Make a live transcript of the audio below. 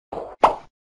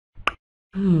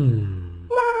Hmm.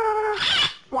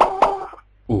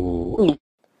 Ooh.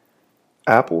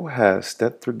 Apple has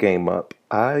stepped their game up.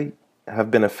 I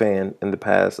have been a fan in the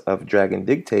past of Dragon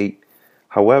Dictate.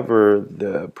 However,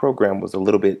 the program was a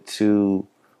little bit too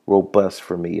robust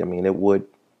for me. I mean, it would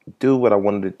do what I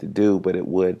wanted it to do, but it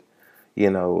would,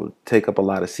 take up a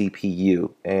lot of CPU.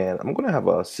 And I'm going to have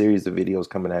a series of videos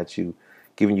coming at you,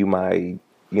 giving you my,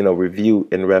 review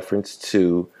in reference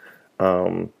to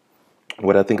um,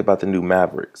 what I think about the new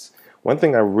Mavericks. One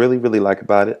thing I really, really like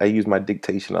about it, I use my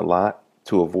dictation a lot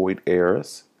to avoid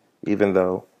errors, even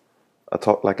though I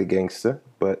talk like a gangster.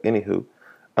 But anywho,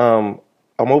 um,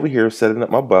 I'm over here setting up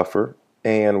my buffer,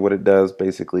 and what it does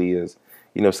basically is,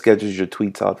 schedules your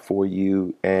tweets out for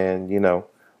you, and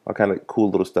all kind of cool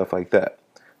little stuff like that.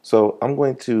 So I'm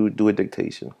going to do a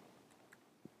dictation.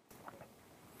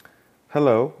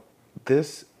 Hello,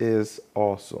 this is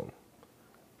awesome.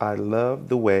 I love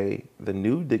the way the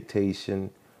new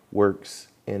dictation works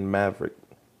in Maverick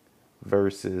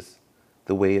versus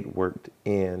the way it worked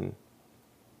in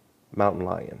Mountain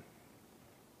Lion.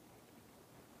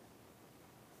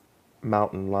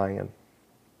 Mountain Lion,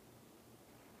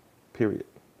 period.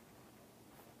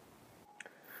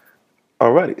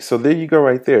 Alrighty, so there you go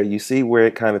right there. You see where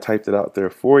it kind of typed it out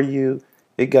there for you.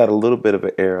 It got a little bit of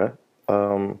an error,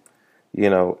 um,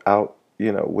 out,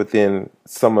 within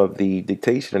some of the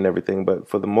dictation and everything, but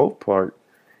for the most part,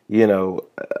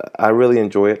 I really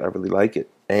enjoy it. I really like it.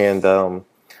 And,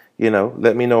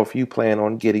 let me know if you plan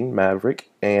on getting Maverick,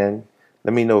 and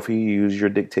let me know if you use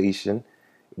your dictation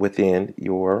within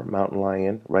your Mountain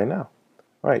Lion right now.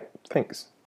 All right, thanks.